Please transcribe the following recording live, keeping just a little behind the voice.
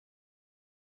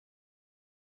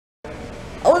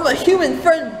I'm with my human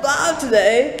friend Bob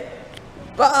today.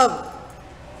 Bob,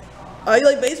 how do you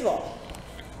like baseball?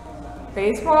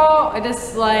 Baseball? I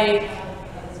just like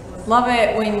love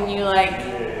it when you like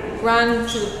run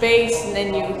to the base and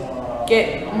then you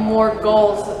get more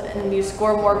goals and you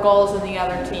score more goals than the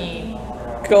other team.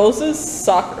 Goals is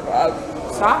soccer, Bob.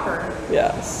 Soccer?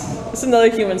 Yes. It's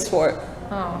another human sport.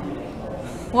 Oh.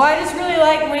 Well, I just really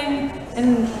like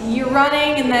when you're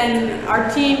running and then our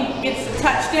team gets a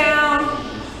touchdown.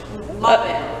 Love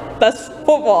it. That's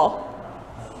football.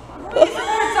 How many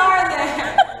sports are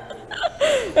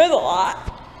there? There's a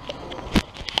lot.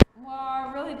 Well,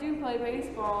 I really do play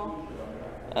baseball.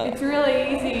 It's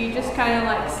really easy. You just kind of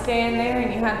like stand there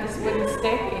and you have this wooden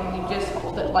stick and you just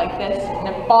hold it like this and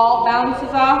the ball bounces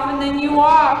off and then you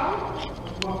walk.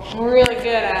 I'm really good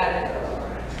at it.